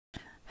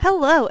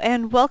Hello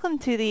and welcome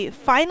to the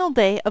final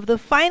day of the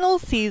final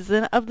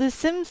season of The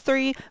Sims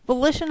 3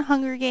 Volition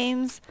Hunger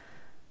Games.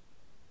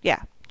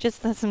 Yeah,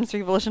 just The Sims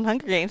 3 Volition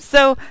Hunger Games.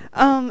 So,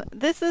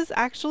 this is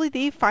actually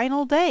the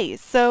final day.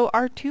 So,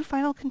 our two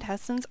final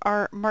contestants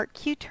are Mark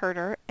Q.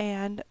 Turner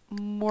and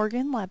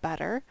Morgan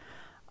Ledbetter.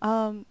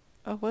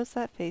 What's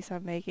that face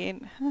I'm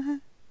making?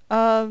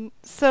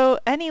 So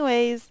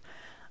anyways,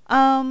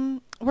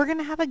 we're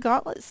gonna have a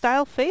gauntlet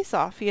style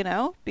face-off, you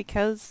know,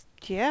 because,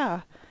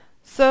 yeah.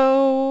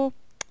 So,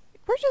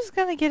 we're just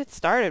gonna get it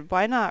started.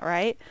 Why not,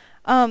 right?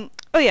 Oh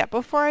yeah,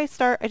 before I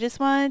start, I just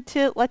wanted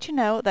to let you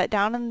know that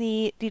down in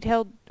the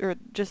detailed, or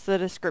just the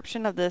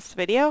description of this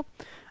video,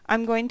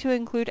 I'm going to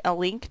include a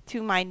link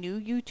to my new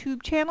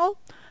YouTube channel.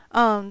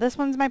 This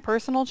one's my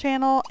personal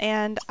channel,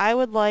 and I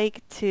would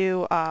like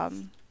to,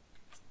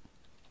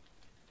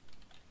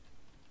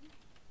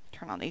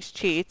 turn on these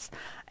cheats,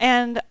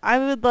 and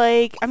I'm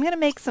gonna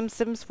make some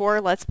Sims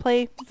 4 Let's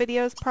Play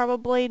videos,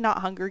 probably not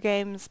Hunger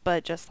Games,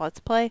 but just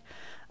Let's Play.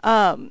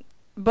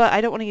 But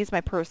I don't want to use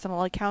my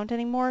personal account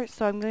anymore,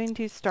 so I'm going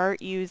to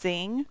start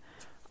using,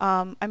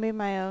 I made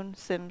my own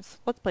Sims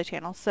Let's Play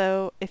channel,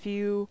 so if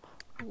you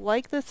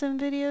like the Sim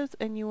videos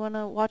and you want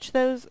to watch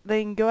those,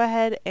 then go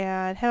ahead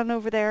and head on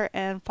over there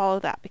and follow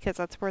that, because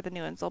that's where the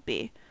new ones will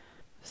be.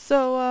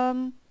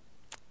 So,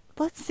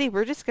 let's see,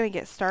 we're just going to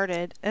get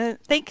started. And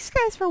thanks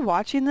guys for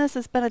watching this.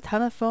 It's been a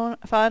ton of fun.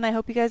 I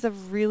hope you guys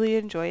have really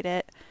enjoyed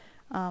it.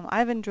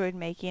 I've enjoyed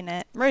making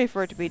it. I'm ready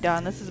for it to be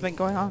done. This has been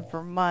going on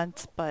for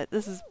months, but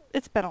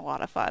it's been a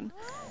lot of fun.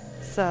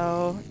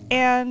 So,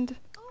 and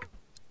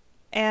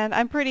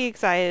I'm pretty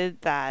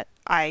excited that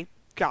I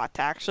got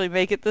to actually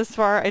make it this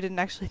far. I didn't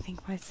actually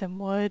think my sim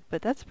would,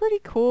 but that's pretty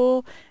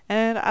cool.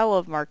 And I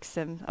love Mark's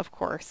sim, of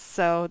course.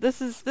 So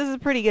this is a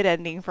pretty good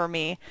ending for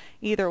me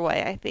either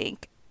way, I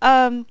think.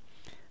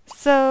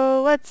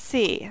 So let's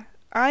see.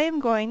 I am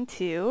going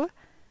to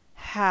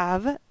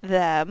have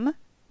them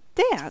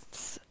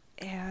dance,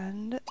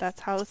 and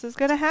that's how this is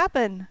going to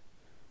happen.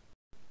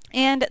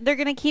 And they're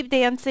going to keep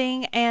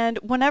dancing, and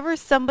whenever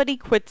somebody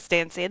quits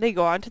dancing, they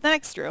go on to the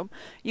next room.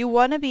 You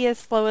want to be as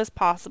slow as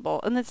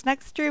possible. In this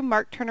next room,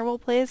 Mark Turner will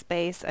play his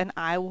bass, and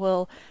I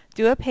will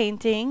do a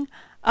painting.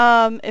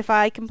 If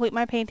I complete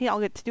my painting, I'll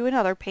get to do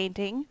another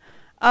painting.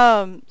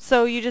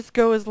 So you just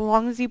go as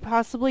long as you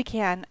possibly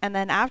can, and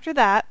then after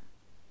that,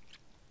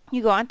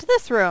 you go on to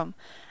this room.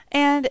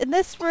 And in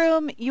this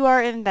room, you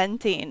are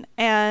inventing,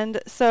 and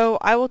so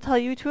I will tell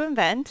you to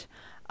invent.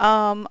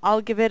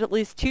 I'll give it at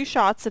least 2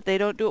 shots. If they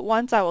don't do it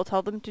once, I will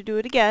tell them to do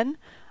it again.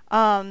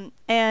 And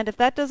if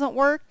that doesn't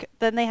work,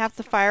 then they have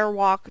to fire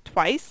walk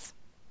twice.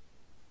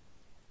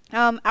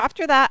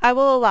 After that, I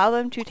will allow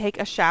them to take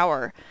a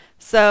shower.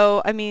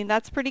 So, I mean,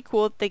 that's pretty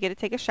cool that they get to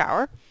take a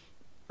shower.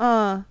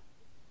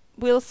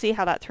 We'll see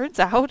how that turns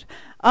out.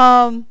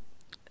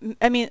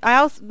 I mean,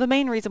 the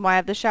main reason why I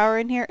have the shower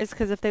in here is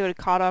because if they would have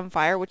caught on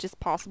fire, which is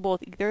possible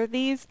with either of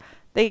these,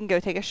 they can go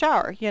take a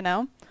shower, you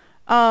know?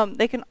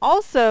 They can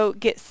also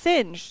get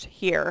singed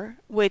here,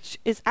 which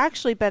is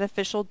actually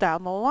beneficial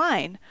down the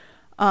line,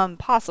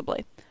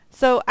 possibly.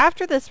 So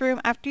after this room,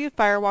 after you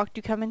firewalked,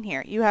 you come in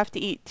here. You have to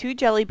eat 2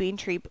 jelly bean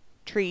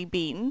tree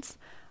beans,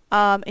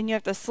 and you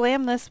have to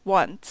slam this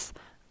once.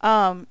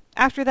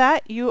 After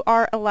that, you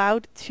are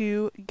allowed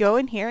to go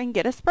in here and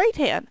get a spray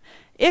tan.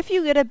 If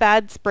you get a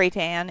bad spray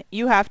tan,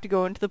 you have to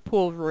go into the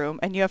pool room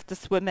and you have to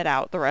swim it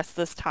out the rest of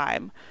this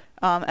time.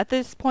 At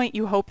this point,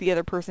 you hope the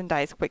other person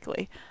dies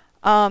quickly.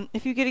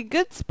 If you get a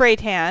good spray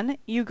tan,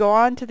 you go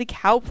on to the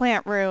cow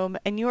plant room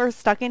and you are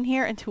stuck in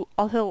here until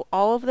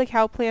all of the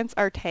cow plants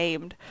are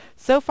tamed.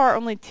 So far,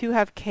 only 2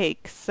 have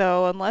cakes,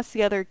 so unless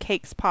the other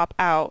cakes pop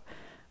out,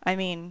 I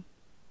mean,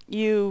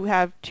 you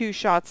have 2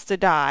 shots to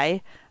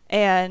die,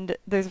 and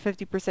there's a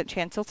 50%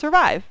 chance you'll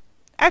survive.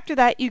 After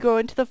that, you go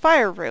into the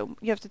fire room.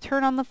 You have to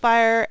turn on the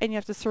fire, and you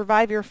have to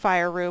survive your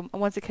fire room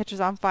once it catches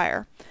on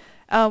fire.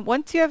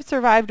 Once you have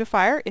survived a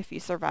fire, if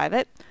you survive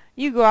it,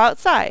 you go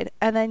outside,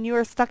 and then you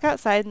are stuck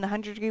outside in the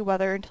 100-degree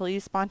weather until you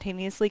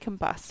spontaneously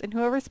combust, and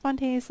whoever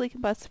spontaneously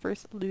combusts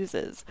first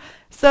loses.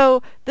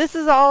 So this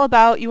is all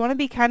about, you want to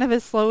be kind of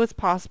as slow as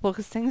possible,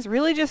 because things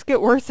really just get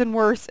worse and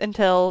worse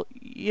until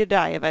you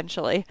die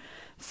eventually.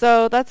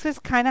 So that's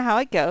just kind of how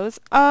it goes.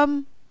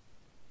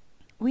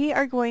 We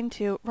are going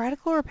to,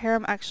 Radical Repair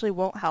actually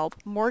won't help.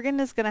 Morgan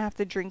is going to have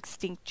to drink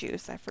stink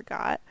juice, I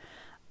forgot.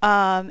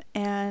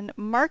 And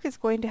Mark is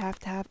going to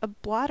have a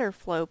bladder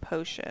flow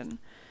potion.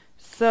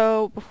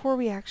 So before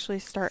we actually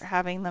start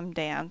having them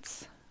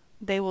dance,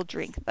 they will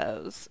drink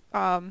those.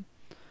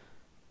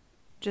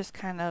 Just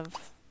kind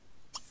of,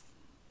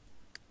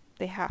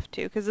 they have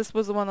to, because this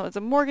was the one that was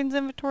in Morgan's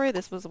inventory,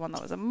 this was the one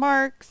that was in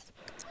Mark's.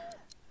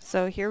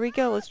 So here we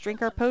go, let's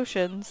drink our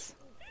potions.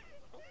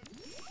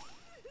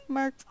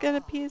 Mark's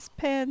gonna pee his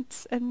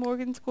pants, and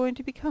Morgan's going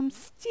to become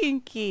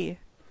stinky.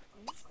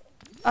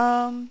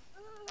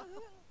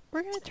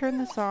 We're gonna turn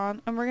this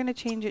on, and we're gonna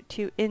change it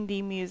to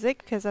indie music,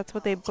 because that's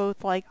what they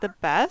both like the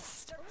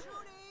best.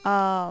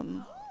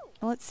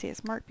 Let's see,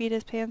 has Mark peed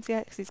his pants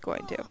yet? Because he's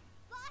going to.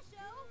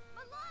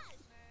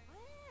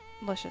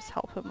 Let's just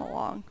help him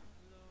along.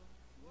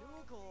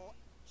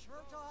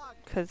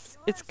 Because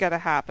it's gonna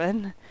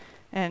happen.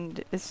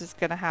 And it's just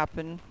gonna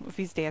happen. If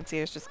he's dancing,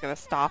 it's just gonna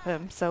stop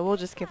him. So we'll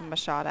just give him a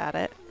shot at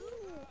it.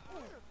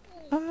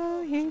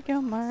 Oh, here you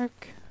go,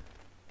 Mark.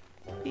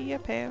 Be your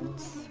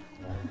pants.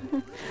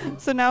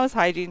 So now his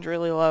hygiene's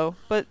really low.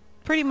 But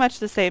pretty much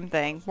the same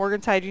thing.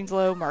 Morgan's hygiene's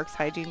low, Mark's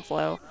hygiene's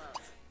low.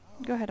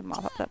 Go ahead and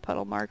mop up that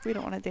puddle, Mark. We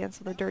don't want to dance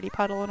with a dirty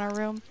puddle in our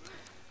room.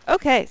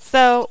 Okay,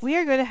 so we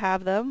are going to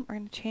have them. We're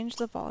going to change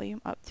the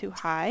volume up to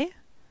high.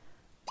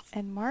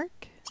 And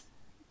Mark,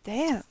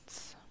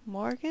 dance.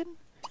 Morgan,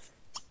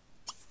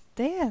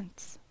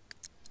 dance.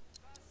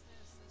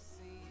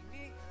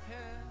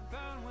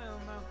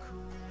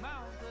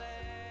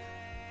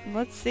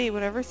 Let's see,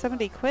 whenever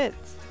somebody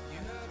quits,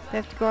 they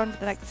have to go on to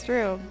the next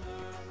room.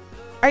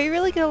 Are you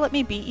really going to let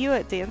me beat you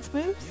at dance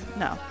moves?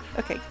 No.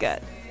 Okay, good.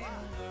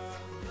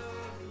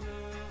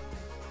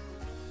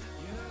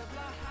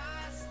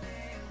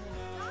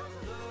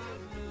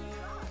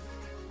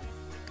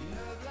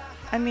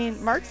 I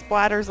mean, Mark's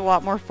bladder's a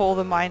lot more full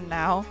than mine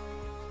now.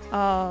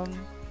 Other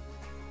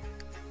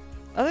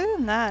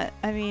than that,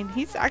 I mean,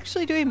 he's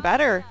actually doing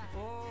better.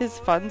 His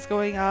fun's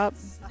going up.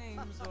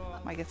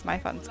 I guess my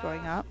fun's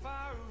going up.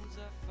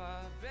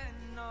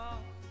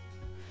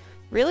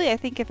 Really, I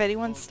think if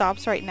anyone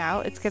stops right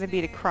now, it's going to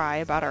be to cry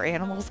about our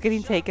animals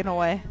getting taken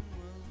away.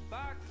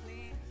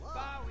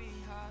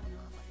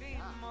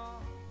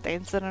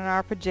 Dancing in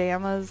our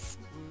pajamas.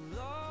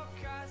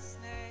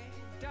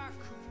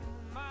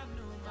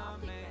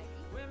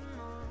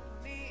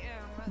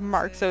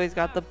 Mark's always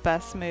got the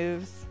best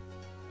moves.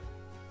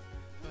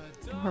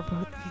 And we're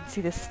both, you can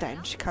see the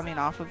stench coming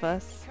off of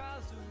us.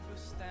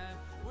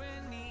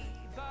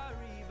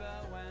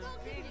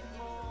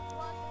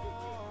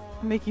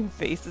 Making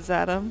faces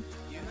at him.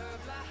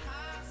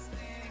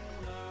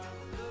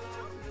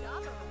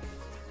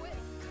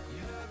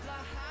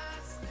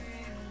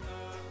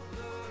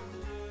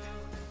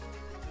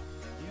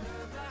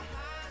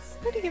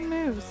 Pretty good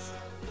moves.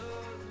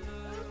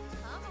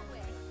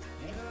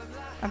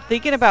 I'm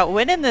thinking about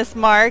winning this,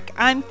 Mark.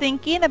 I'm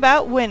thinking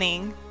about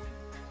winning.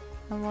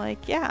 I'm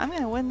like, yeah, I'm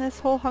gonna win this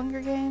whole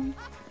Hunger Game.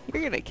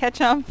 You're gonna catch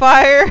on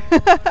fire.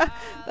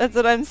 That's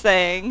what I'm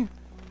saying.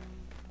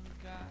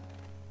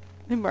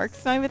 And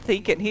Mark's not even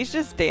thinking. He's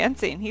just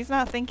dancing. He's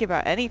not thinking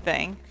about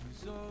anything.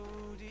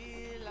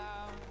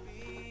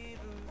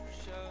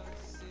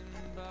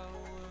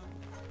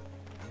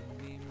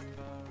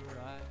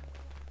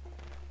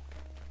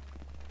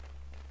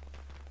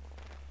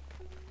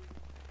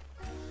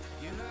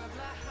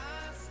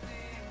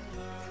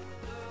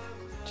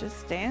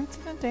 Just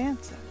dancing and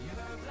dancing.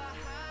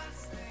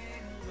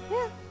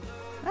 Yeah.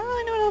 I don't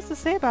really know what else to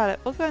say about it.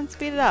 We'll go ahead and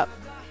speed it up.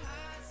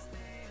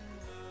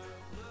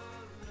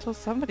 Until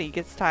somebody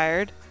gets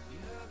tired.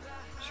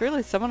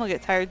 Surely someone will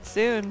get tired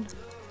soon.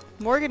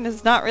 Morgan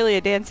is not really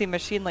a dancing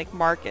machine like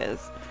Mark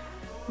is.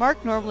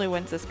 Mark normally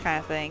wins this kind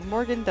of thing.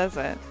 Morgan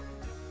doesn't.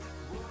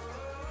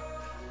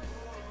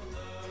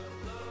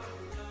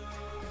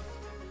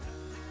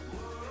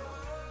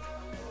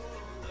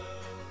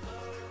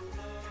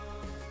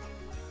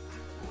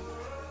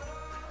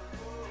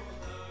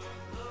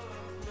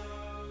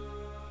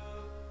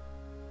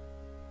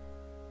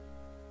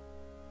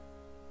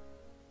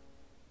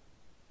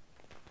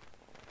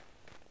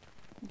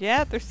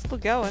 Yeah, they're still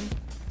going.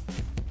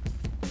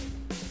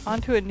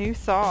 On to a new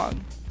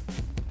song.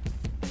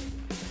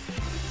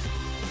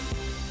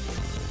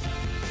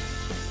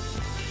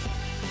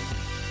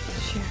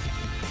 Shit.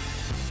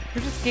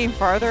 We're just getting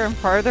farther and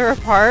farther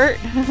apart.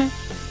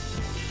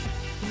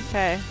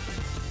 Okay.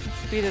 Let's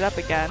speed it up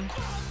again.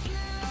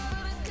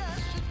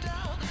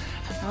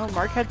 Oh,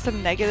 Mark had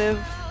some negative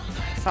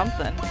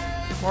something.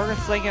 Morgan's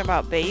thinking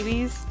about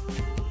babies.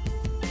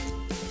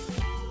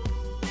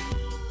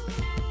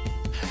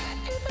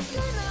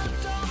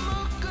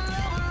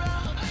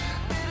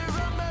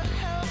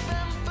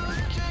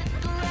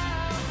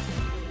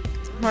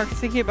 Mark's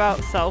thinking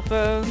about cell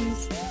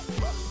phones.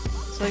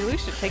 It's like, we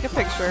should take a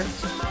picture.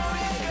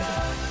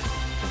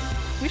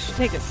 We should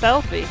take a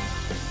selfie.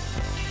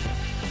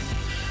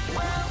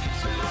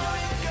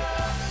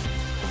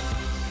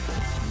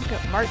 Look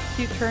at Mark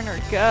Q. Turner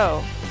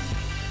go.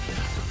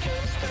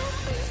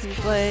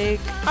 He's like,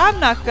 I'm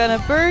not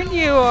gonna burn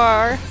you,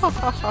 or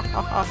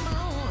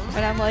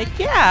and I'm like,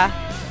 yeah.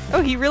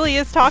 Oh, he really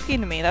is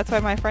talking to me. That's why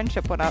my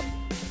friendship went up.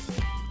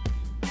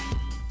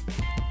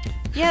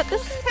 Yeah,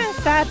 this is kind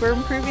of sad. We're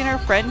improving our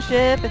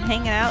friendship and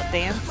hanging out,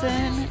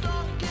 dancing.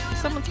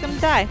 Someone's gonna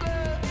die.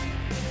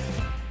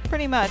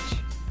 Pretty much.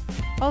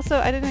 Also,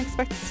 I didn't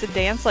expect us to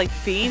dance like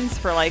fiends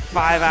for like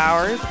 5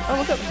 hours. Oh,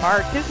 look at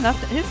Mark. His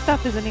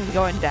stuff isn't even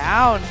going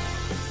down.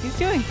 He's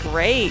doing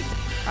great.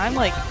 I'm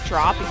like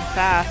dropping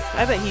fast.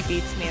 I bet he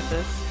beats me at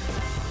this.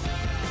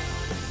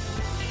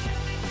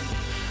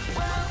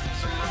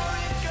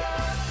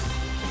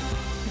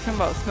 Talking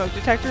about smoke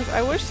detectors.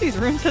 I wish these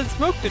rooms had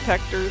smoke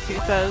detectors, he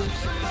says.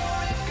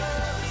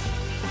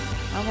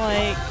 I'm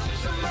like,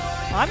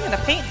 well, I'm gonna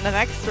paint in the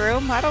next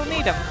room. I don't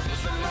need them.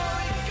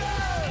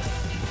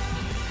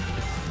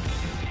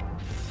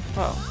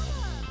 Whoa.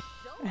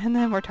 And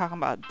then we're talking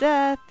about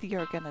death.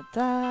 You're gonna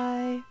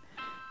die.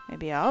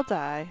 Maybe I'll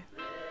die.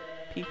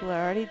 People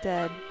are already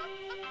dead.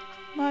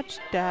 Much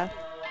death.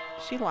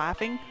 Is she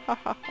laughing? Ha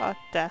ha ha.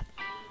 Death.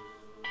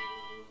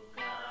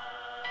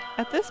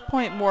 At this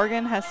point,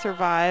 Morgan has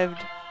survived,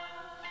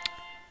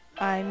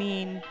 I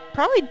mean,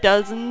 probably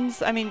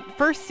dozens. I mean,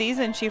 first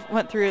season she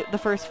went through the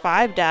first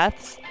 5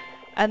 deaths.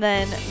 And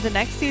then the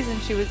next season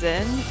she was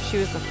in, she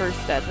was the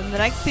first dead. Then the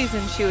next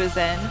season she was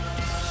in,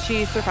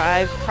 she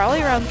survived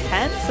probably around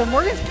 10. So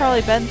Morgan's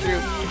probably been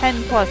through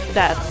 10 plus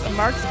deaths. And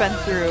Mark's been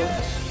through,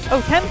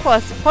 10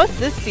 plus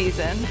this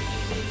season.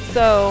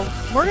 So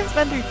Morgan's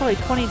been through probably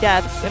 20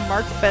 deaths, and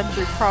Mark's been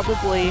through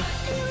probably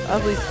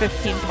at least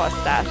 15 plus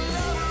deaths.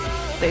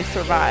 They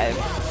survived.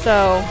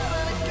 So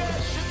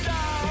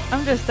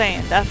I'm just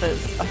saying, death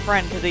is a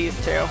friend to these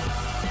two.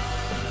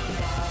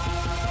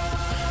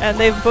 And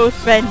they've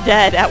both been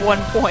dead at one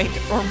point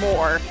or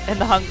more in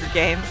the Hunger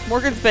Games.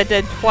 Morgan's been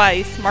dead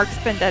twice.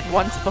 Mark's been dead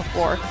once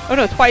before. Oh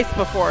no, twice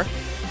before.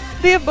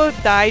 They have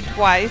both died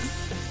twice.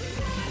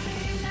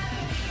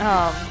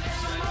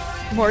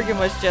 Morgan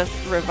was just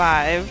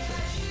revived.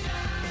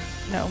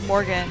 No,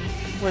 Morgan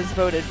was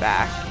voted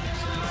back.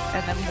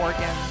 And then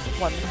Morgan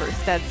won the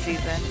first dead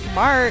season.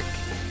 Mark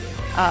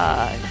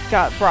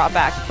got brought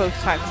back both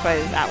times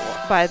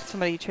by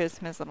somebody who chose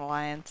him as an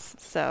alliance.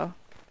 So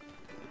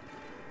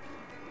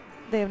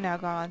they have now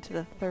gone on to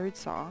the 3rd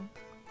song.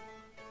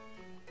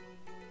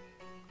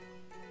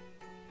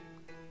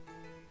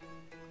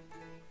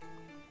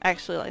 I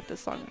actually like this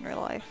song in real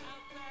life.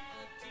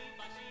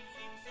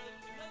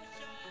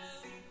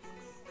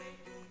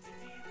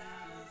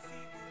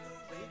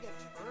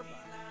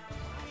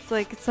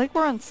 It's like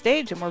we're on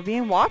stage and we're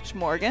being watched,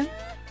 Morgan.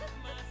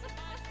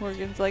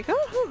 Morgan's like,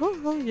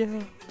 oh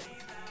yeah.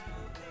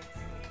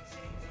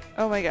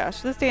 Oh my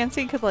gosh, this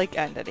dancing could like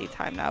end any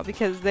time now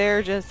because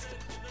they're just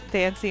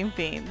dancing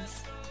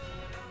fiends.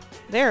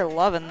 They're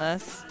loving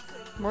this.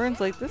 Morgan's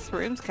like, this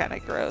room's kind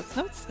of gross.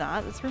 No, it's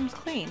not. This room's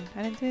clean.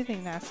 I didn't do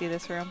anything nasty to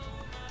this room.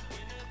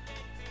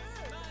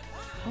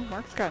 Oh,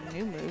 Mark's got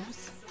new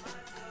moves.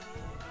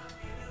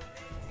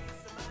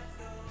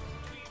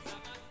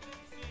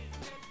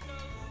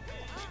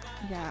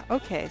 Yeah,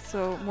 okay,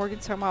 so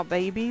Morgan's talking about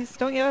babies.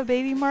 Don't you have a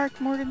baby, Mark?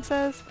 Morgan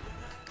says.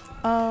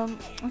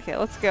 Okay,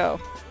 let's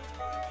go.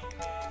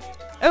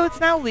 Oh, it's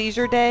now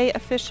leisure day,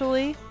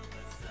 officially.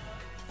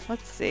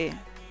 Let's see.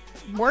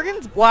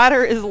 Morgan's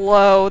bladder is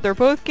low. They're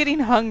both getting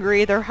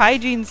hungry. Their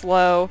hygiene's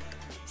low.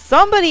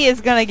 Somebody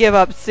is gonna give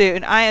up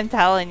soon. I am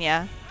telling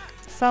ya.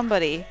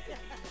 Somebody.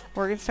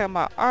 Morgan's talking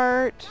about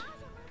art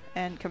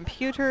and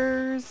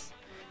computers.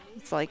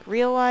 It's like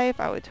real life.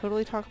 I would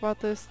totally talk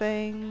about those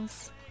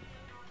things.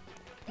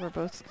 We're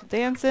both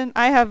dancing.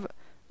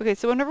 Okay,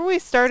 so whenever we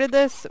started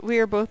this, we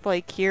were both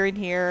like here and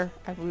here.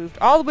 I moved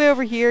all the way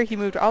over here. He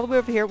moved all the way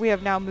over here. We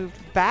have now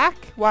moved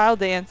back while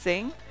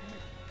dancing.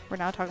 We're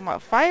now talking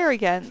about fire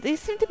again. These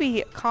seem to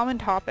be common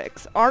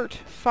topics. Art,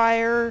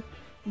 fire,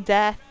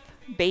 death,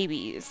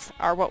 babies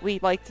are what we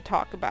like to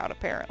talk about,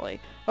 apparently.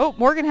 Oh,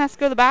 Morgan has to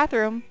go to the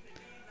bathroom.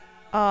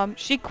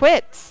 She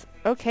quits.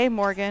 Okay,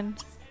 Morgan,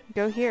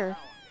 go here.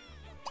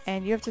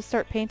 And you have to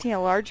start painting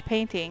a large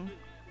painting.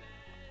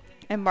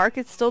 And Mark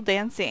is still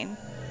dancing.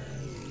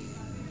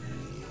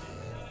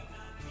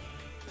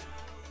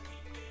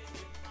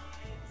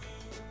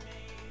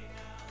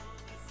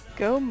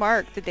 Go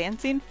Mark, the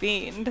dancing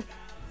fiend.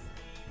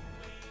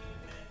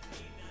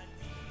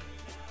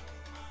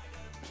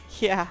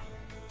 Yeah.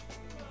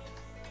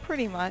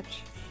 Pretty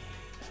much.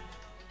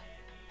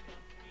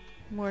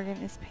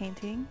 Morgan is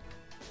painting.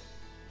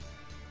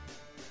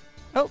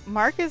 Oh,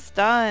 Mark is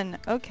done.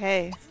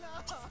 Okay.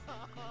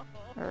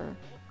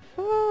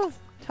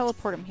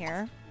 Teleport him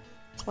here.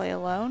 Play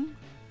alone.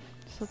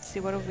 So let's see,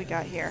 what have we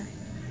got here?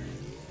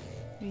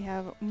 We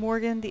have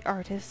Morgan the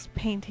artist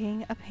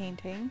painting a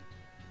painting.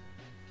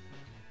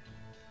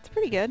 It's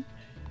pretty good.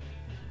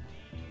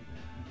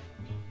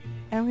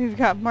 And we've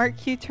got Mark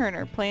Q.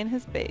 Turner playing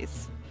his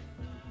bass.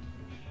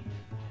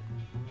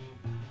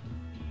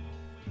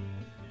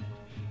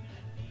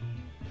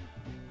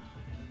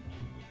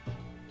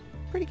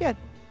 Pretty good.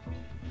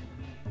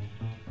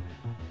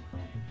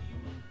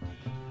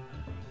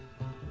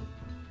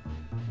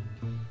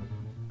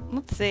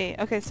 Let's see.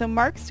 Okay, so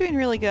Mark's doing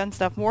really good and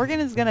stuff. Morgan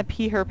is gonna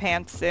pee her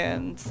pants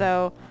soon.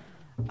 So,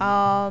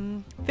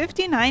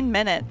 59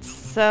 minutes.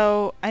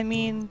 So, I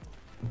mean,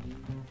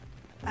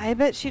 I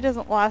bet she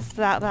doesn't last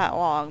that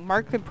long.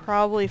 Mark could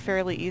probably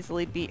fairly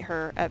easily beat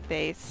her at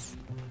base.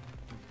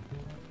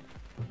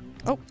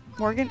 Oh,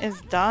 Morgan is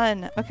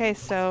done. Okay,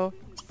 so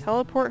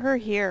teleport her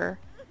here.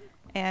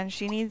 And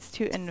she needs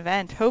to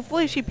invent.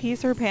 Hopefully she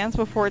pees her pants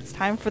before it's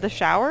time for the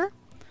shower.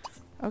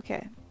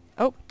 Okay.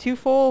 Oh, too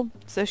full,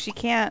 so she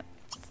can't.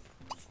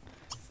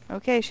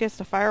 Okay, she has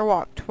to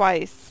firewalk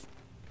twice.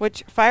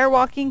 Which,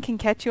 firewalking can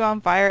catch you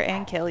on fire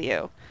and kill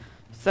you.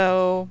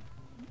 So,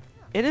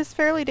 it is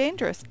fairly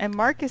dangerous. And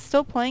Mark is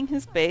still playing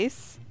his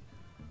bass.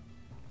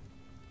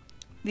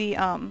 The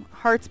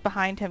hearts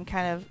behind him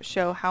kind of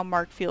show how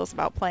Mark feels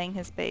about playing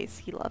his bass.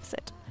 He loves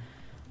it.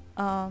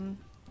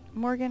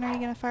 Morgan, are you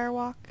gonna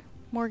firewalk?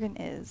 Morgan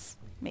is,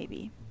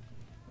 maybe.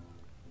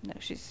 No,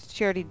 she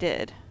already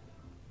did.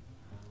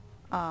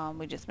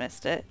 We just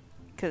missed it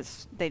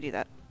because they do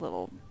that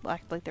little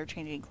act like they're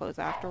changing clothes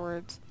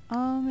afterwards.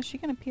 Is she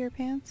gonna pee her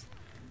pants?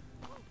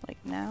 Like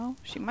now?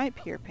 She might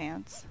pee her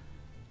pants.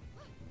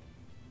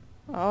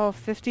 Oh,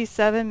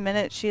 57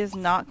 minutes. She is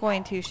not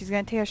going to. She's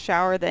gonna take a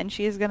shower, then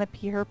she is gonna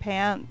pee her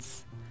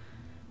pants.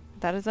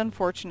 That is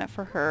unfortunate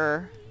for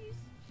her.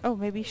 Oh,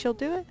 maybe she'll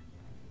do it?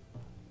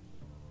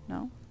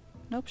 No?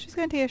 Nope, she's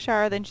gonna take a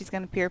shower, then she's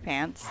gonna pee her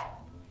pants.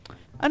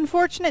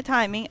 Unfortunate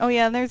timing. Oh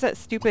yeah, and there's that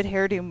stupid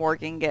hairdo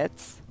Morgan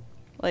gets.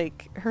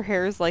 Like, her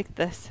hair is like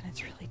this, and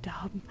it's really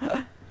dumb.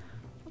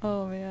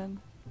 Oh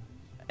man.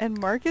 And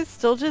Mark is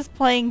still just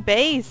playing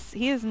bass.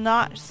 He is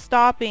not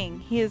stopping.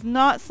 He is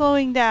not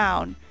slowing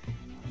down.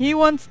 He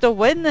wants to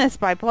win this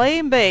by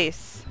playing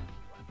bass.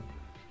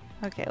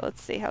 Okay,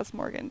 let's see. How's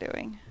Morgan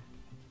doing?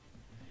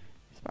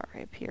 She's about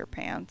ready to pee her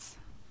pants.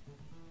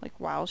 Like,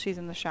 while she's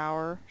in the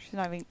shower. She's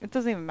not even... It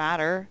doesn't even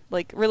matter.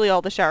 Like, really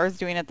all the shower's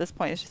doing at this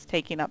point is just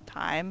taking up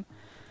time.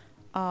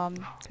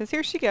 Because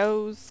here she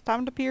goes.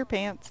 Time to pee her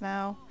pants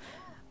now.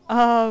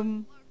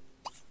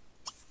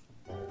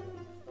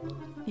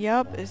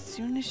 Yep, as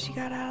soon as she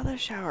got out of the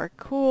shower.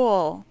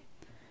 Cool.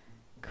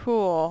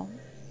 Cool.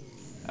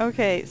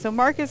 Okay, so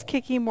Mark is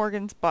kicking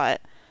Morgan's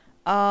butt.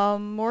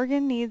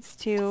 Morgan needs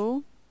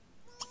to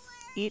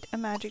eat a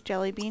magic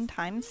jelly bean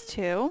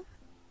 ×2.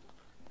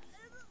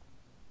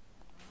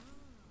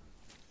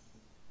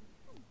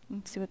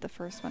 Let's see what the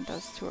first one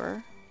does to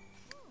her.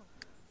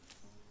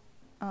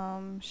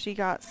 She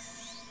got...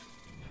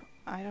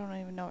 I don't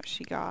even know what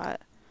she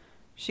got.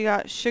 She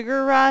got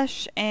Sugar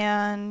Rush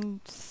and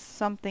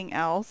something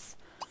else.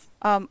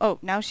 Oh,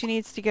 now she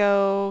needs to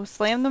go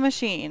slam the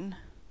machine.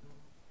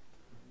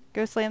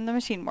 Go slam the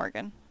machine,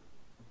 Morgan.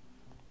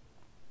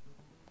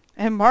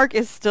 And Mark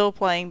is still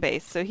playing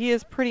bass, so he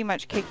is pretty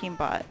much kicking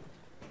butt.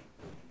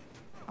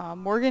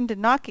 Morgan did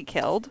not get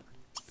killed.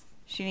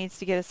 She needs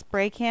to get a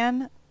spray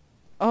can.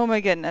 Oh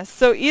my goodness.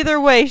 So either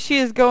way, she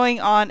is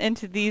going on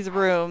into these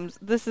rooms.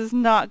 This is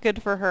not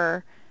good for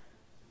her.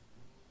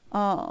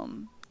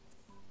 Not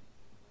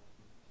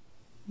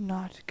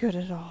good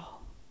at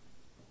all.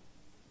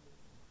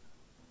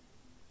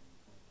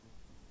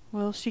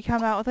 Will she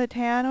come out with a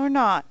tan or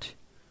not?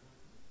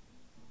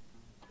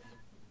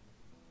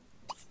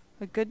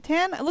 A good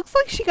tan? It looks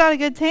like she got a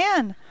good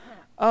tan.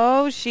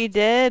 Oh, she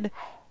did.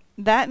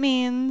 That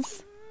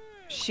means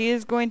she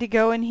is going to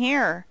go in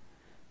here.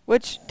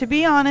 Which, to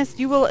be honest,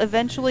 you will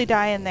eventually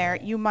die in there.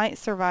 You might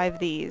survive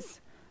these.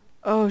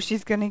 Oh,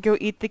 she's gonna go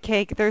eat the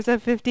cake. There's a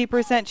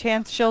 50%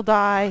 chance she'll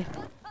die.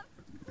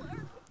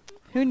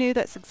 Who knew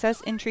that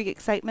success, intrigue,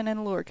 excitement, and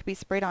allure could be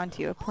sprayed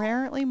onto you?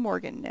 Apparently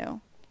Morgan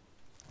knew.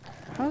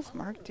 How's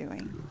Mark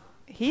doing?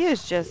 He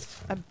is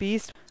just a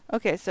beast.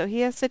 Okay, so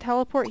he has to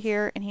teleport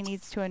here, and he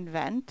needs to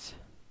invent.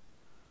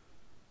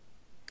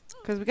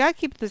 Because we gotta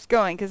keep this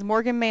going, because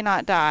Morgan may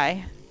not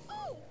die.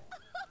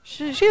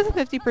 She has a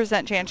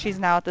 50% chance she's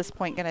now at this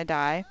point gonna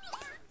die.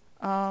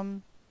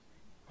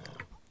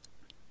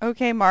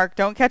 Okay, Mark,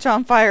 don't catch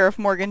on fire if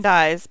Morgan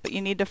dies, but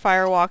you need to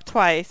firewalk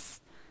twice.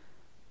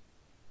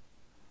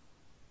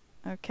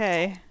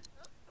 Okay.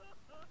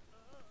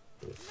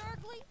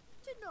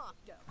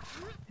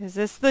 Is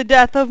this the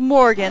death of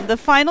Morgan? The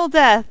final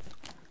death?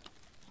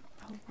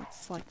 Oh, let's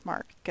select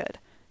Mark. Good.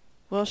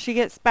 Will she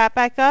get spat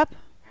back up?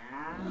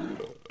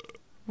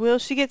 Will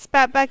she get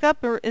spat back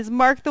up, or is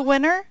Mark the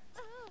winner?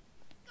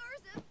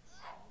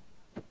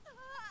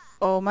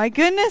 Oh my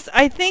goodness,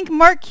 I think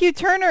Mark Q.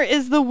 Turner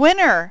is the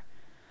winner.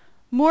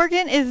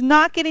 Morgan is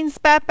not getting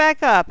spat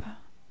back up.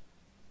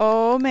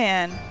 Oh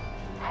man.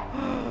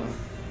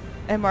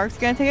 And Mark's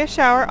gonna take a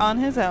shower on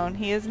his own.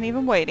 He isn't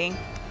even waiting.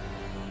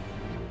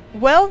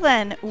 Well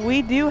then,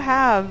 we do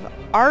have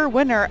our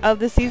winner of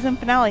the season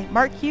finale.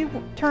 Mark Q.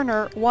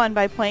 Turner won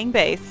by playing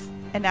bass.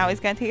 And now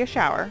he's gonna take a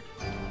shower.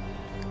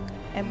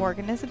 And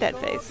Morgan is a dead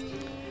face.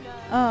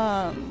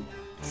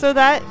 So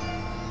that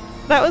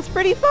was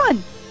pretty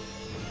fun.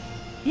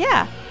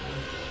 Yeah.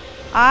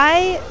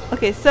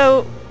 Okay,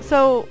 so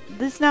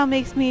this now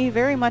makes me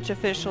very much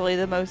officially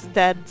the most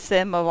dead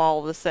sim of all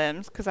of the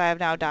sims, because I have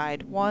now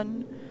died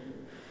 1,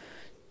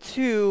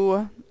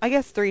 2, I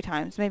guess 3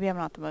 times. Maybe I'm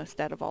not the most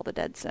dead of all the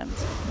dead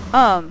sims.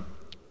 But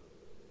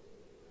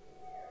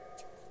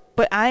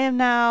I am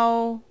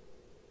now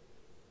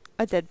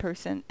a dead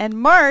person. And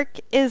Mark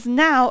is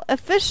now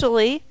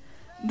officially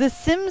the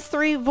Sims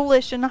 3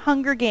 Volition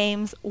Hunger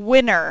Games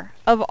winner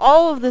of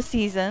all of the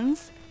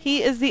seasons.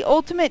 He is the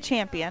ultimate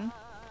champion.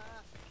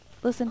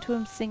 Listen to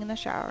him sing in the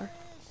shower.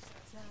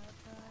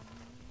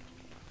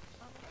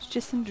 He's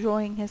just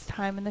enjoying his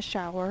time in the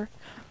shower.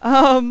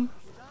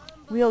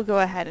 We'll go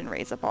ahead and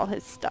raise up all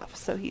his stuff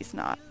so he's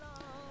not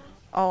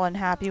all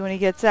unhappy when he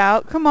gets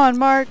out. Come on,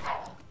 Mark.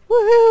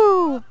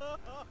 Woohoo!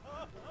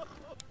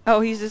 Oh,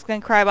 he's just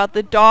gonna cry about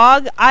the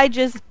dog? I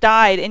just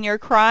died and you're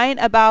crying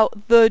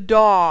about the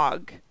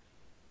dog.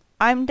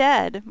 I'm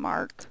dead,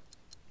 Mark.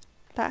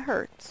 That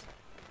hurts.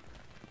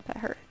 That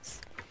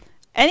hurts.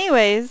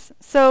 Anyways,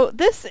 so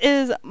this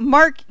is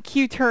Mark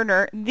Q.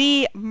 Turner,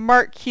 the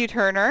Mark Q.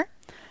 Turner.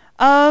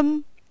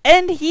 And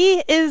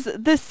he is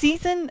the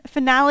season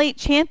finale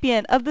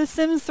champion of the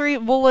Sims 3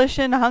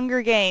 Volition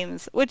Hunger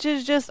Games, which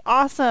is just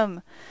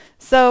awesome.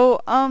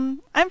 So, I'm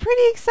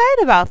pretty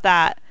excited about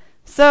that.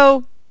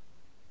 So,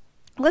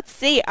 let's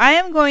see. I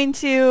am going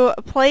to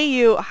play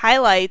you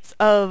highlights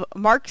of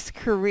Mark's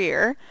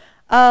career.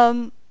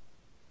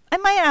 I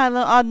might add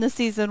on the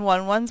season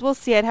 1 ones. We'll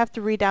see. I'd have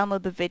to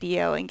re-download the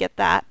video and get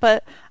that.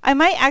 But I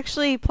might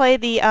actually play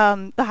the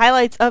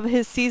highlights of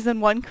his season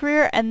 1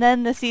 career and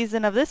then the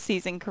season of this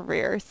season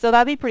career. So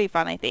that'd be pretty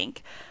fun, I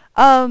think.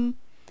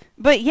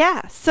 But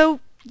yeah, so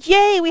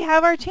yay, we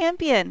have our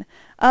champion.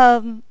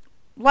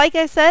 Like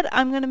I said,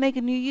 I'm going to make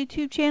a new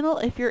YouTube channel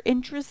if you're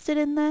interested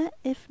in that.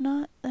 If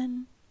not,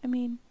 then, I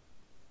mean,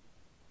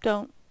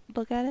 don't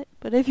look at it.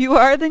 But if you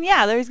are, then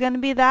yeah, there's going to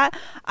be that.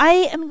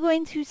 I am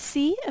going to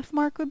see if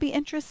Mark would be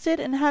interested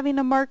in having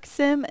a Mark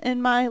sim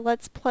in my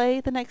Let's Play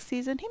the next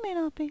season. He may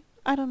not be.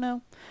 I don't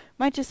know.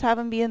 Might just have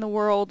him be in the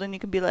world and you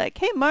can be like,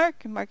 hey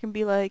Mark, and Mark can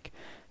be like,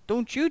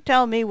 don't you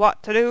tell me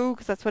what to do,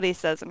 because that's what he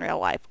says in real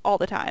life all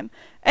the time.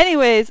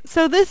 Anyways,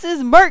 so this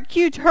is Mark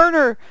Q.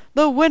 Turner,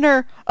 the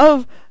winner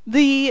of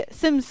the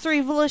Sims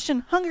 3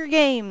 Volition Hunger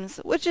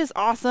Games, which is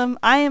awesome.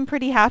 I am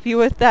pretty happy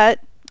with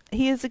that.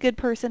 He is a good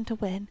person to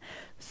win.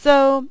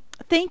 So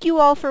thank you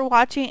all for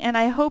watching, and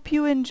I hope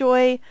you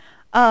enjoyed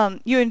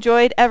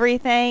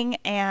everything,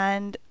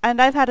 and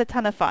I've had a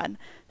ton of fun.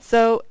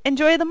 So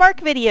enjoy the Mark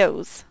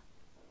videos.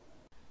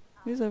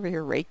 Who's over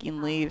here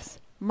raking leaves?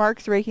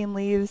 Mark's raking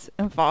leaves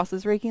and Foss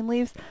is raking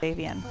leaves.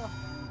 Fabian.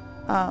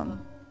 Oh,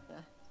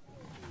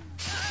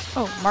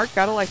 Mark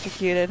got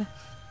electrocuted.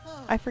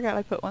 I forgot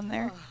I put one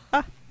there.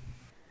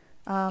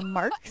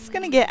 Mark's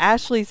gonna get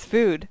Ashley's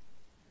food.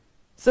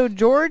 So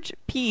George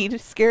peed,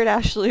 scared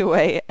Ashley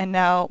away, and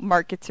now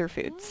Mark gets her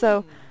food.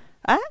 So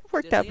that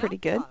worked out pretty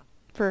good.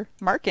 For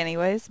Mark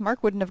anyways.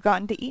 Mark wouldn't have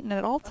gotten to eating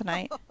it all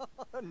tonight.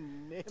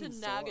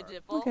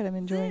 Look at him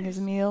enjoying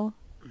his meal.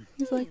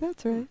 He's like,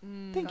 that's right.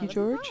 Thank you,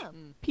 George.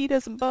 Pee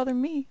doesn't bother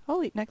me.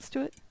 I'll eat next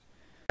to it.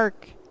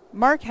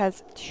 Mark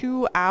has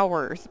 2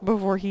 hours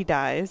before he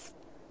dies.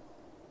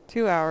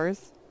 2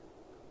 hours.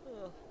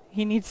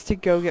 He needs to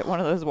go get one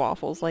of those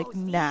waffles, like,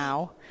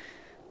 now.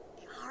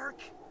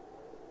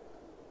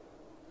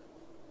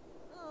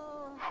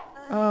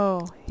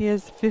 Oh, he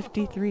has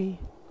 53.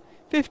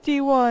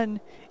 51.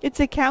 It's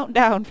a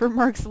countdown for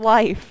Mark's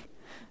life.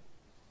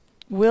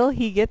 Will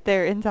he get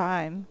there in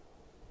time?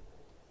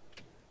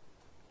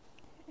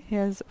 He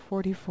has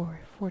 44,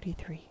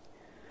 43.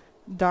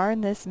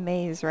 Darn this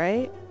maze,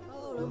 right?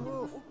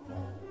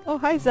 Oh,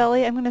 hi,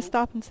 Zelly. I'm going to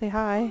stop and say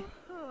hi.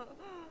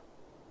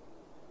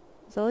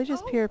 Zelly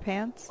just peed her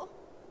pants.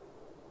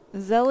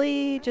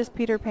 Zelly just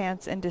peed her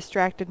pants and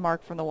distracted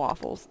Mark from the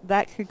waffles.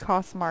 That could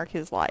cost Mark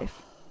his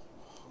life.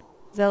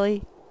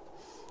 Zelly,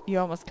 you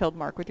almost killed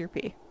Mark with your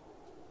pee.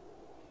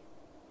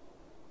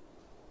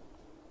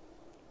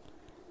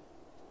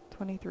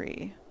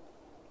 23.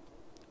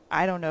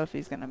 I don't know if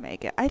he's gonna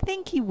make it. I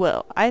think he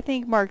will. I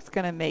think Mark's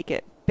gonna make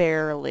it.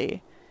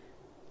 Barely.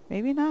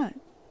 Maybe not.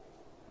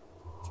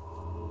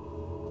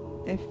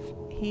 If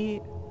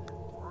he...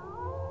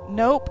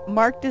 Nope.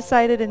 Mark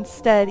decided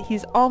instead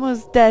he's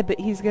almost dead, but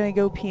he's gonna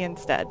go pee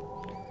instead.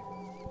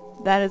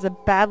 That is a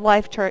bad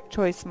life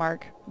choice,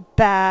 Mark.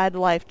 Bad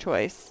life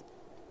choice.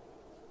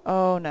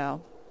 Oh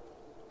no.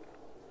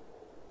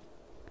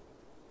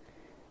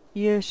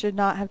 You should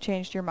not have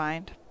changed your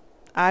mind.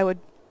 I would...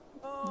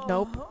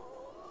 Nope.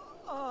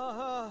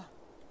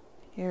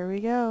 Here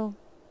we go.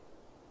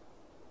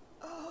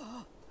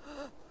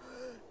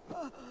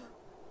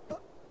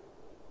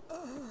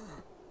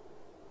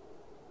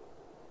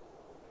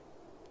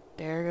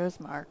 There goes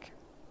Mark.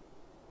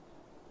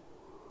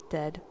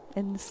 Dead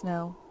in the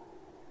snow.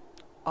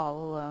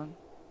 All alone.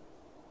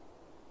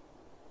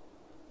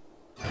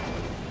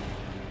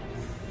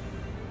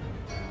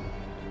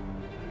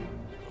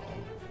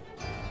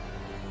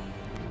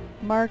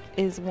 Mark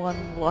is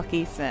one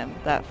lucky sim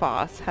that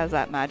Foss has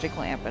that magic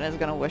lamp and is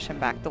going to wish him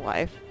back to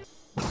life.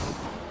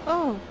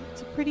 Oh,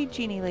 it's a pretty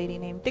genie lady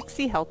named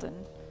Dixie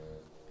Helton.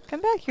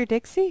 Come back here,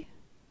 Dixie.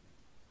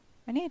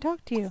 I need to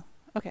talk to you.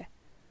 Okay.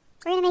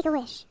 We're going to make a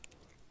wish.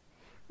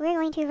 We're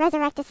going to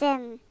resurrect a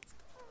sim.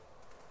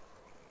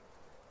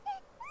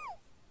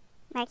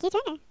 Marky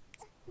Turner.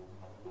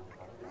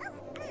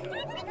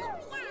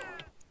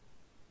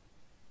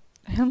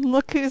 And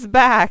look who's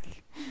back.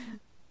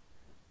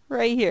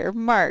 Right here,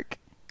 Mark.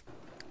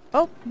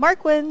 Oh,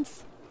 Mark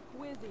wins.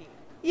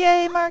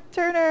 Yay, Mark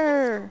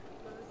Turner.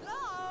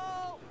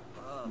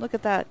 Look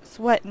at that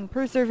sweat and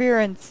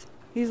perseverance.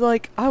 He's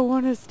like, I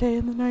want to stay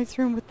in the nice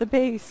room with the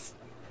base.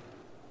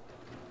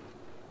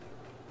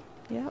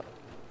 Yep.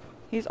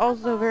 He's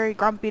also very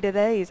grumpy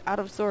today. He's out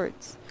of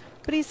sorts.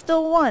 But he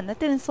still won. That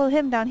didn't slow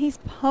him down. He's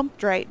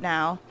pumped right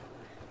now.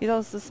 He's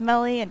also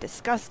smelly and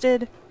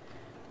disgusted.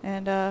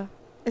 And as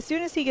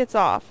soon as he gets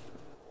off...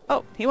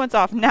 Oh, he went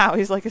off now.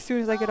 He's like, as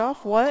soon as I get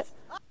off, what?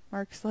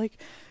 Mark's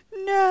like,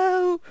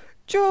 no,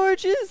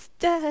 George is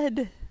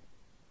dead.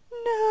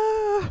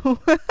 No.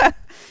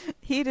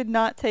 He did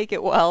not take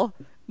it well,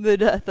 the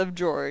death of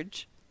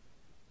George.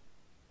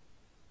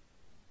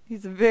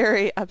 He's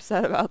very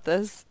upset about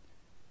this.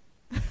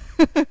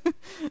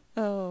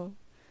 Oh.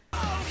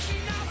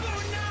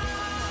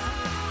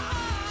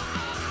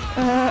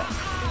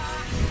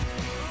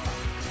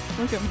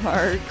 Look at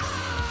Mark.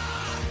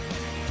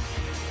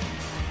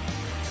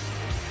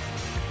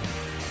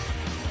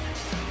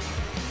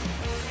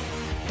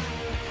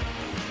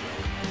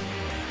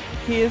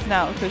 He is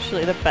now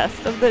officially the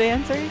best of the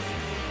dancers.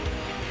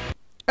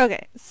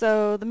 Okay,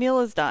 so the meal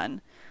is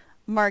done.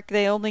 Mark,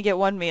 they only get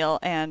one meal,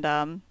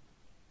 and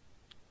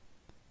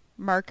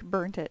Mark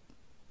burnt it.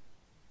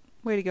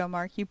 Way to go,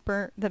 Mark. You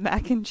burnt the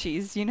mac and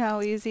cheese. You know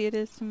how easy it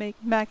is to make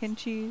mac and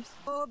cheese?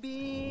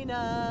 It's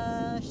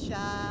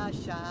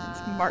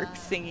Mark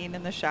singing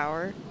in the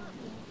shower.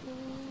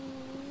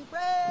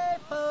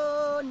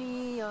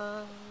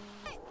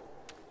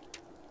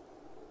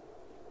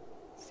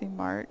 See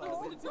Mark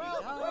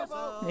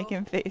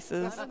making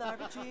faces.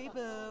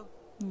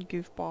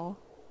 Goofball.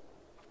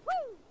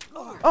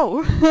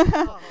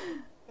 Oh!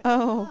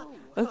 Oh,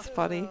 that's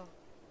funny.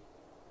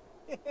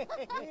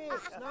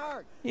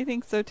 He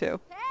thinks so too.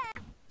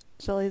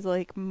 Shelly's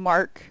like,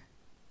 Mark,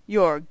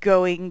 you're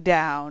going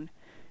down.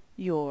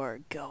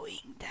 You're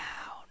going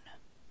down.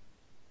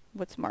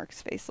 What's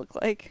Mark's face look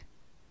like?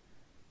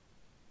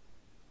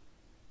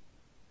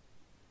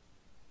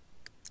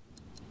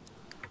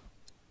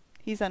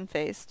 He's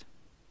unfazed.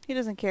 He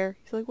doesn't care.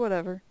 He's like,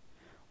 whatever.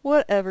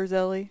 Whatever,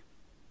 Zelly.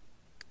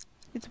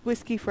 It's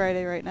Whiskey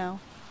Friday right now.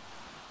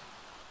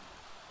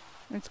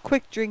 It's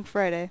Quick Drink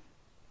Friday.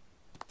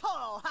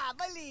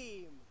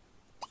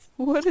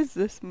 What is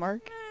this,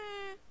 Mark?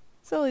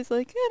 Zelly's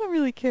like, I don't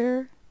really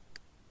care.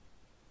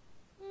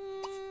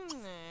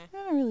 I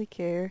don't really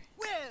care.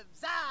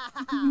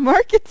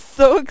 Mark gets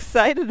so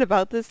excited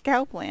about this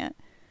cow plant.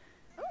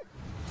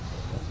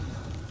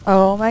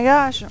 Oh my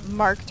gosh,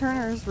 Mark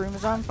Turner's room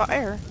is on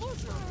fire.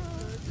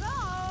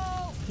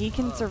 He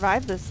can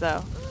survive this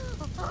though.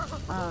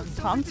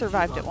 Tom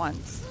survived it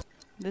once.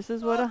 This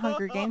is what a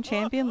Hunger Game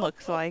champion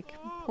looks like.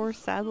 Poor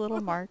sad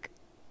little Mark.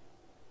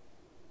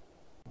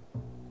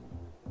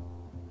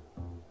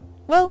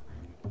 Well,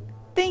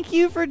 thank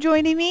you for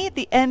joining me at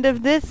the end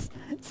of this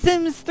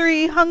Sims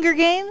 3 Hunger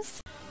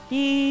Games.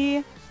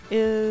 He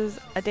is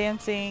a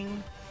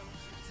dancing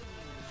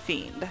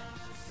fiend.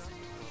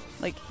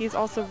 Like, he's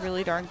also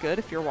really darn good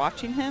if you're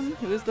watching him.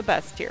 Who is the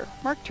best here?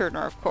 Mark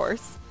Turner, of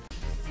course.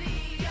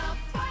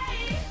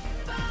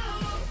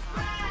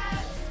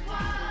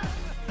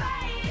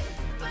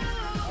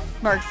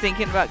 Mark's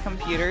thinking about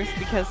computers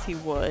because he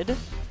would.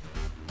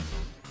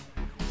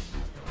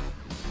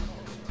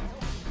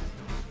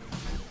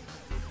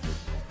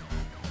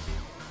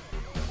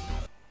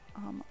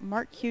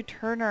 Mark Q.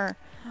 Turner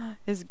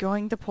is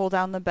going to pull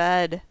down the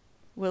bed.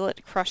 Will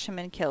it crush him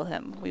and kill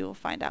him? We will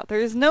find out. There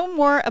is no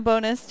more a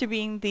bonus to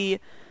being the,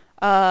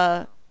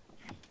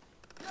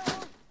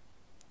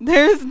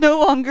 there's no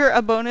longer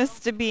a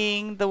bonus to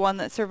being the one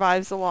that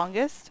survives the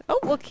longest. Oh,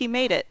 look, he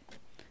made it.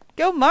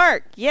 Go,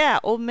 Mark! Yeah,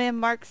 old man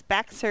Mark's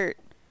back's hurt.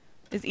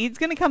 Is Eads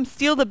gonna come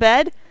steal the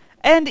bed?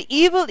 And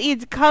evil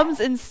Eads comes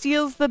and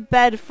steals the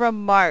bed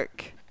from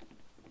Mark.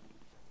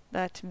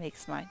 That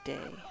makes my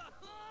day.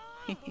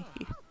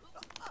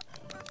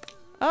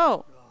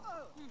 Oh.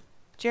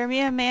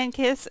 Jeremiah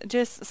Mankiss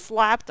just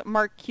slapped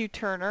Mark Q.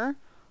 Turner.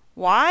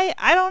 Why?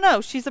 I don't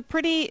know.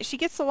 She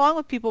gets along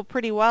with people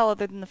pretty well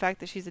other than the fact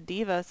that she's a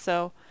diva,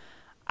 so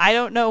I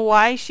don't know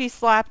why she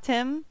slapped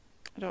him.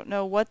 I don't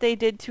know what they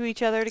did to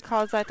each other to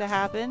cause that to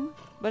happen,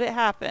 but it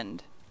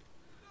happened.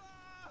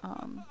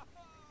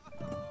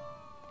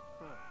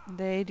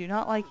 They do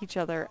not like each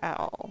other at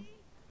all.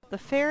 The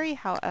fairy,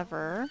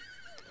 however,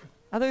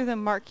 other than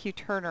Mark Q.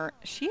 Turner,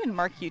 she and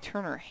Mark Q.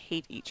 Turner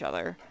hate each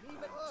other.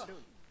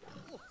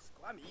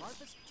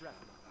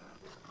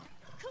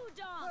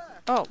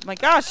 Oh my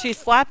gosh, she's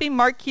slapping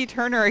Mark Q.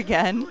 Turner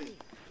again.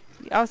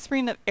 The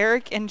offspring of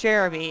Eric and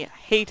Jeremy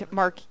hate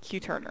Mark Q.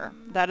 Turner.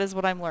 That is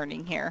what I'm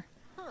learning here.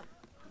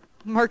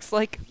 Mark's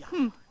like,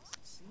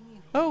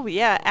 oh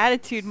yeah,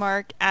 attitude,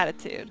 Mark,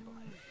 attitude.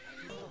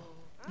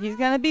 He's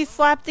gonna be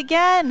slapped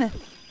again.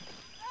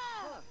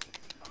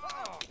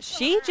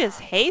 She just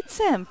hates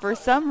him for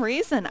some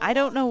reason. I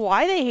don't know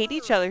why they hate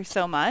each other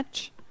so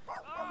much.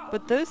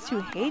 But those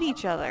two hate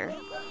each other.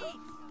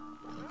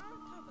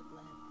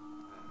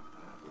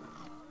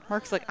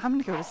 Mark's like, I'm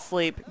gonna go to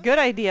sleep. Good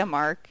idea,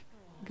 Mark.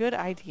 Good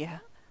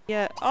idea.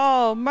 Yeah.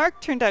 Oh,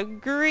 Mark turned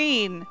out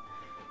green.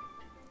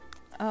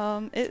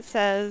 It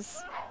says,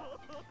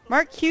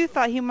 Mark Q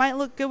thought he might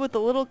look good with a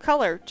little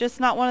color, just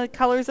not one of the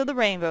colors of the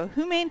rainbow.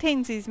 Who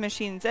maintains these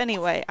machines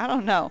anyway? I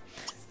don't know.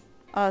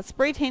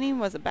 Spray tanning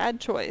was a bad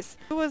choice.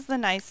 Who was the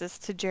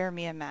nicest to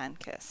Jeremiah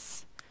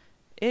Mankiss?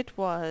 It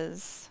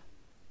was...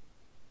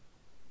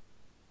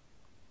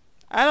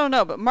 I don't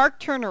know, but Mark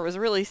Turner was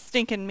really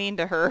stinking mean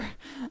to her.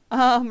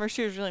 Or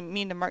she was really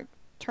mean to Mark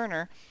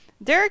Turner.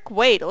 Derek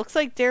Wade. It looks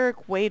like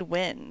Derek Wade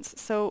wins.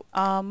 So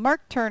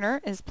Mark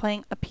Turner is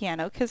playing a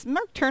piano because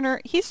Mark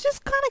Turner, he's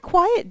just kind of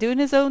quiet doing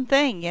his own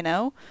thing, you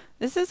know.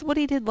 This is what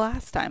he did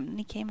last time and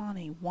he came on and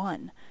he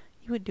won.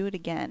 He would do it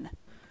again.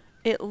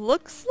 It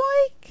looks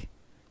like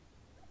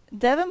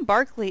Devin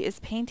Barkley is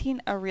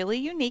painting a really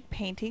unique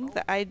painting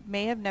that I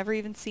may have never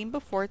even seen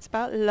before. It's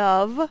about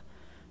love.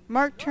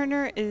 Mark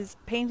Turner is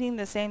painting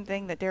the same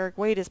thing that Derek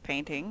Wade is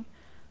painting.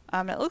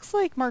 It looks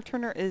like Mark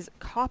Turner is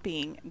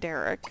copying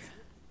Derek.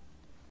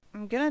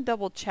 I'm gonna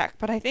double check,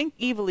 but I think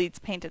Evil Eats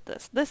painted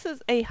this. This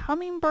is a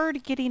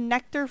hummingbird getting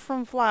nectar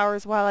from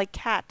flowers while a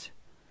cat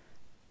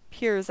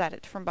peers at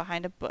it from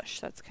behind a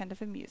bush. That's kind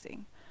of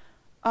amusing.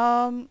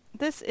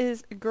 This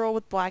is a girl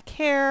with black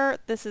hair.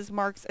 This is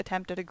Mark's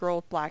attempt at a girl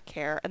with black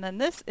hair. And then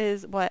this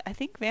is what I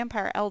think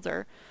Vampire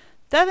Elder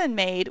Devin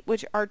made,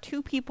 which are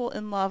two people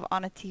in love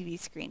on a TV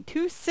screen.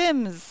 Two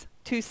Sims,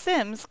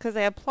 because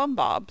they have plumb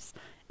bobs,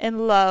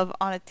 in love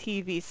on a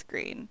TV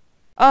screen.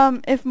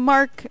 If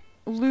Mark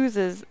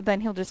loses,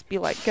 then he'll just be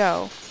let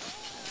go.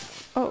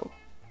 Oh.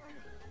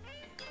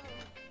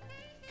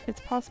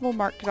 It's possible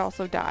Mark could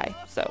also die,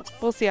 so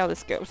we'll see how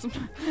this goes.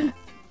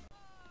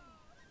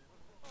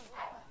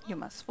 You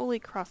must fully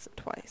cross it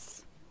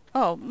twice.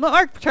 Oh,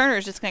 Mark Turner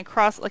is just going to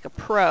cross it like a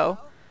pro.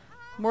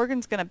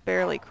 Morgan's going to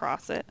barely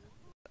cross it.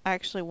 I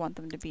actually want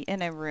them to be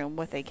in a room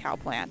with a cow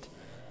plant.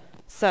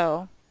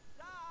 So,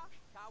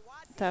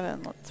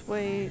 Devin, let's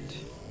wait.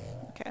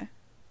 Okay.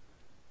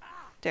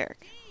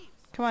 Derek.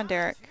 Come on,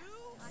 Derek.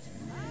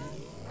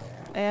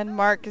 And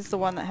Mark is the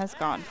one that has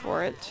gone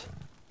for it.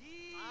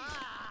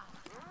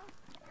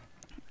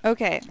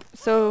 Okay,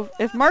 so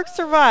if Mark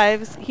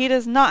survives, he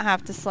does not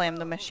have to slam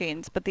the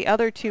machines, but the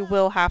other two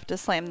will have to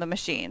slam the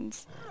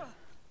machines.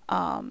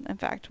 In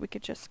fact, we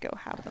could just go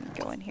have them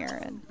go in here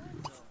and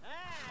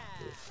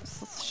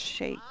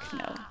shake,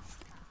 no.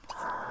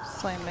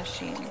 Slam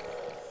machine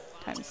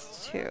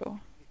times 2.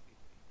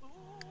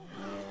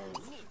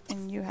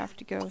 And you have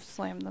to go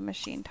slam the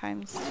machine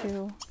times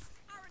 2.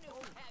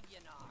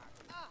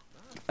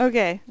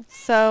 Okay,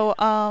 so,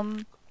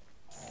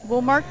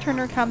 will Mark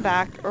Turner come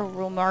back, or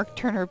will Mark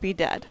Turner be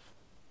dead?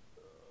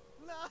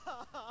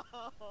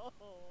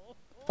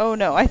 Oh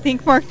no, I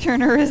think Mark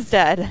Turner is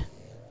dead.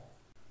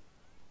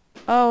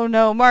 Oh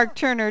no, Mark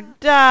Turner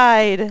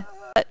died!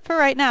 But for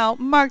right now,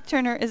 Mark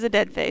Turner is a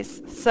dead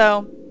face,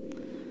 so...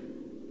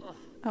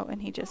 Oh,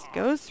 and he just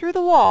goes through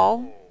the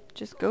wall.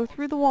 Just go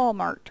through the wall,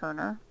 Mark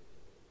Turner.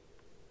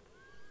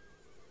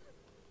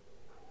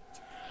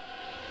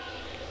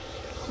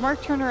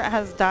 Mark Turner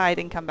has died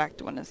and come back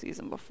to win a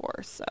season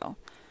before, so...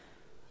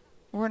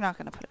 We're not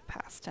going to put it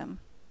past him.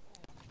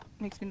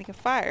 Makes me think of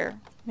fire.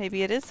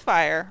 Maybe it is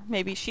fire.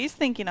 Maybe she's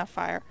thinking of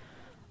fire.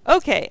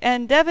 Okay,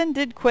 and Devin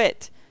did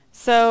quit.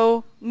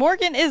 So,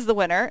 Morgan is the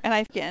winner, and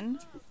again...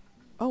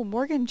 Oh,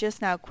 Morgan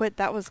just now quit.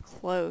 That was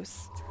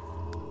close.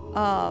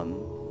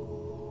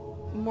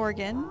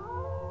 Morgan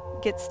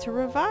gets to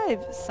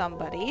revive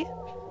somebody.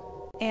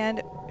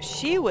 And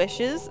she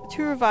wishes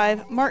to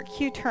revive Mark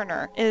Q.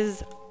 Turner.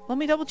 Let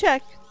me double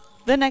check.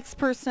 The next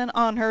person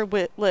on her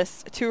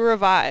list to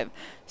revive.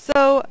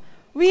 So,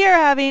 we are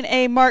having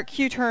a Mark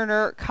Q.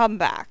 Turner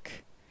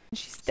comeback.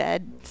 She's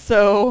dead,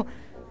 so...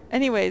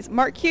 Anyways,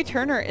 Mark Q.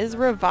 Turner is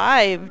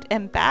revived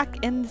and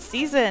back in the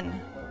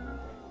season.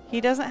 He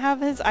doesn't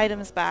have his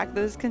items back.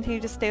 Those continue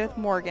to stay with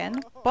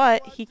Morgan.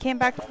 But he came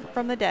back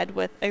from the dead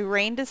with a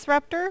rain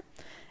disruptor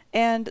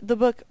and the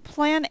book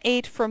Plan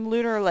 8 from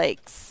Lunar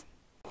Lakes.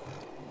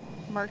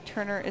 Mark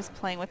Turner is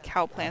playing with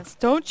cow plants.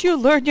 Don't you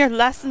learn your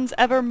lessons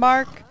ever,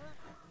 Mark?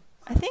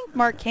 I think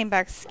Mark came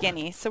back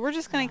skinny, so we're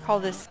just going to call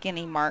this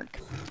Skinny Mark.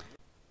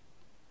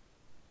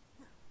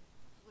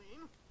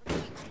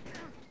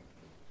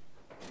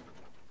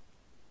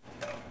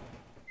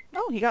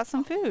 Oh, he got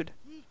some food.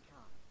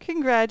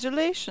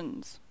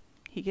 Congratulations.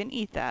 He can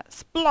eat that.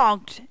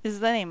 Splonked is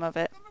the name of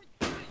it.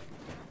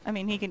 I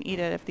mean, he can eat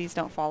it if these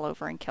don't fall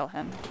over and kill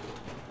him.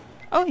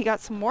 Oh, he got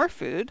some more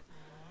food.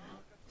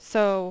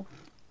 So,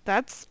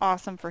 that's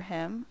awesome for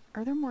him.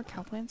 Are there more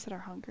cow plants that are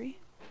hungry?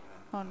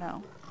 Oh,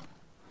 no.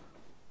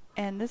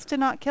 And this did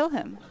not kill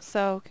him.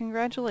 So,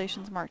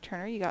 congratulations, Mark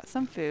Turner. You got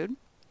some food.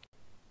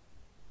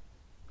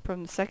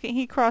 From the second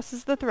he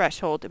crosses the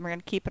threshold, and we're going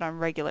to keep it on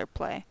regular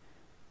play.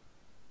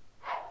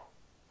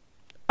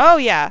 Oh,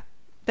 yeah.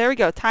 There we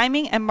go.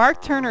 Timing, and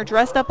Mark Turner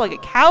dressed up like a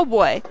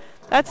cowboy.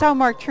 That's how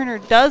Mark Turner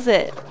does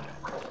it.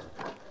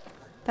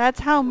 That's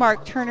how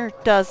Mark Turner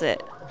does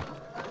it.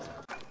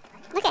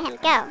 Look at him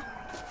go.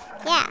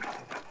 Yeah.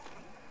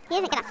 He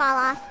isn't going to fall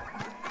off.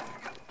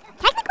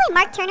 Technically,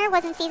 Mark Turner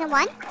was in Season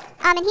 1,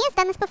 and he has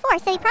done this before,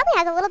 so he probably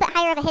has a little bit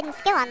higher of a hidden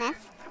skill on this.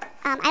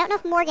 I don't know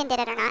if Morgan did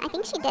it or not. I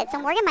think she did, so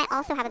Morgan might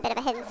also have a bit of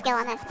a hidden skill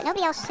on this, but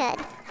nobody else should.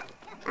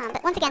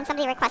 But once again,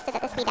 somebody requested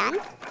that this be done.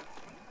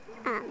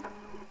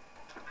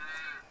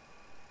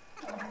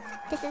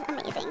 This is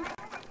amazing.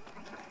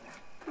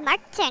 Mark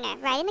Turner,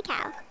 riding the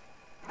cow.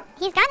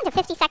 He's gone into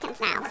 50 seconds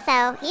now,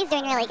 so he's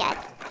doing really good.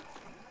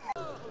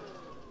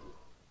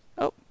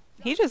 Oh,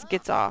 he just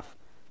gets off.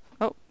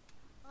 Oh.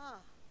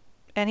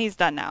 And he's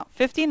done now.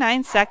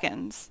 59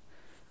 seconds.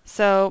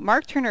 So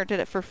Mark Turner did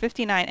it for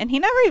 59, and he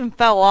never even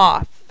fell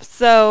off.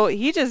 So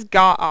he just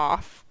got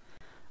off.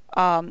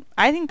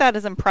 I think that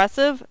is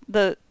impressive.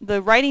 The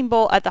riding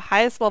bull at the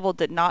highest level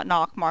did not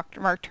knock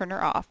Mark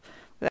Turner off.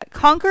 That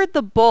conquered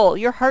the bull.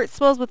 Your heart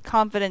swells with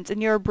confidence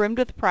and you are brimmed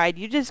with pride.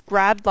 You just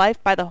grabbed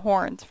life by the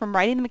horns from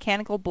riding the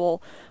mechanical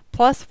bull.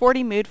 Plus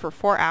 40 mood for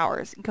 4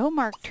 hours. Go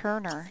Mark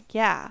Turner.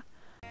 Yeah.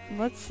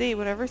 Let's see.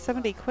 Whenever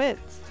somebody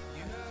quits,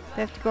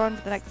 they have to go on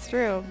to the next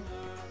room.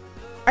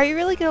 Are you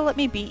really going to let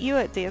me beat you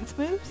at dance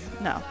moves?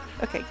 No.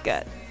 Okay,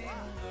 good.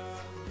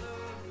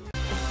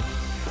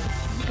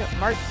 Go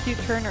Mark Q.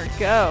 Turner,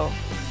 go.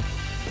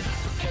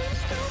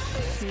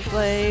 He's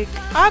like,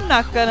 I'm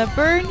not gonna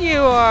burn, you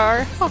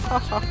are.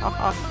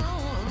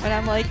 And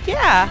I'm like,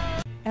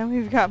 yeah. And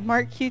we've got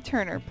Mark Q.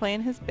 Turner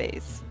playing his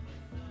bass.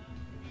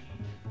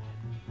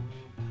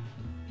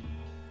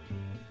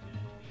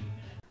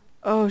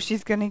 Oh,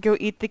 she's gonna go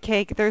eat the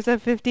cake. There's a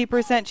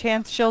 50%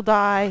 chance she'll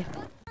die.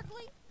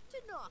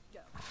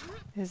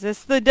 Is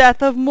this the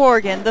death of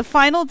Morgan? The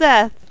final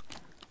death?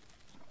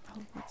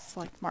 Oh, looks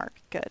like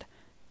Mark. Good.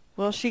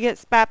 Will she get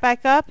spat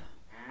back up?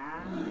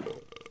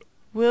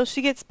 Will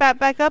she get spat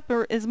back up,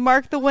 or is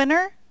Mark the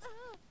winner?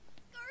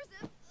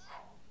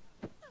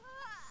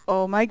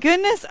 Oh my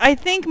goodness, I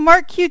think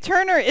Mark Q.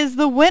 Turner is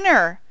the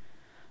winner.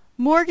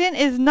 Morgan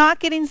is not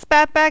getting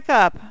spat back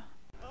up.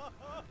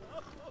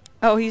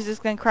 Oh, he's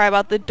just gonna cry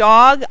about the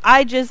dog?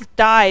 I just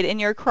died and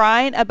you're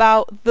crying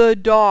about the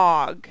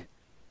dog.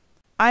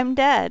 I'm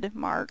dead,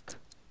 Mark.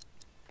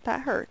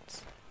 That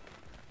hurts.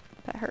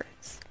 That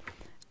hurts.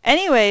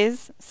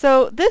 Anyways,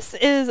 so this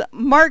is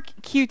Mark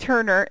Q.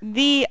 Turner,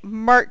 the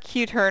Mark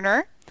Q.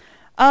 Turner.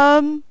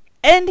 And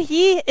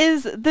he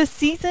is the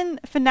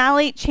season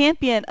finale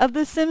champion of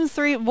the Sims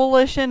 3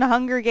 Volition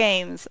Hunger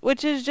Games,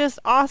 which is just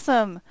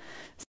awesome.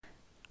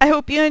 I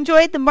hope you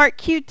enjoyed the Mark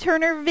Q.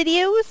 Turner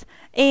videos,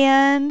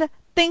 and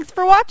thanks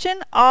for watching.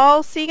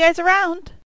 I'll see you guys around.